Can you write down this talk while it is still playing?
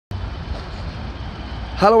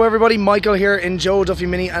Hello everybody, Michael here in Joe Duffy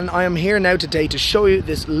Mini, and I am here now today to show you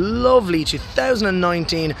this lovely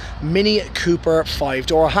 2019 Mini Cooper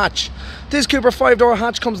 5-door hatch. This Cooper 5-door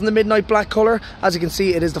hatch comes in the midnight black colour. As you can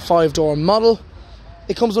see, it is the 5-door model.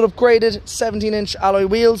 It comes with upgraded 17-inch alloy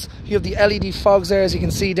wheels. You have the LED fogs there, as you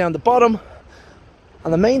can see down the bottom.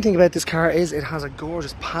 And the main thing about this car is it has a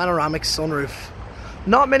gorgeous panoramic sunroof.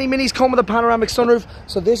 Not many Minis come with a panoramic sunroof,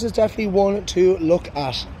 so this is definitely one to look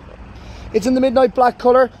at. It's in the midnight black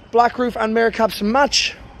colour, black roof and mirror caps to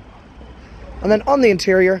match. And then on the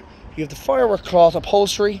interior, you have the firework cloth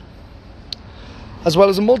upholstery, as well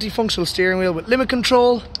as a multifunctional steering wheel with limit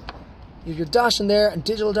control. You have your dash in there and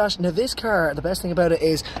digital dash. Now this car, the best thing about it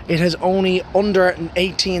is it has only under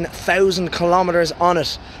 18,000 kilometers on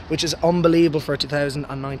it, which is unbelievable for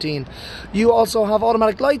 2019. You also have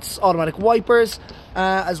automatic lights, automatic wipers,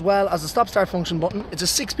 as well as a stop start function button. It's a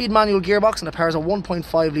 6-speed manual gearbox and it powers a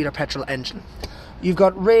 1.5 litre petrol engine. You've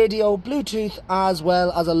got radio, Bluetooth, as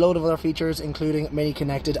well as a load of other features, including Mini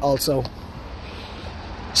Connected also.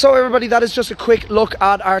 So everybody, that is just a quick look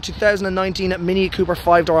at our 2019 Mini Cooper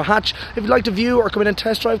 5-door hatch. If you'd like to view or come in and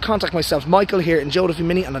test drive, contact myself, Michael, here in Joe Duffy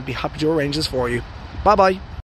Mini, and I'd be happy to arrange this for you. Bye bye.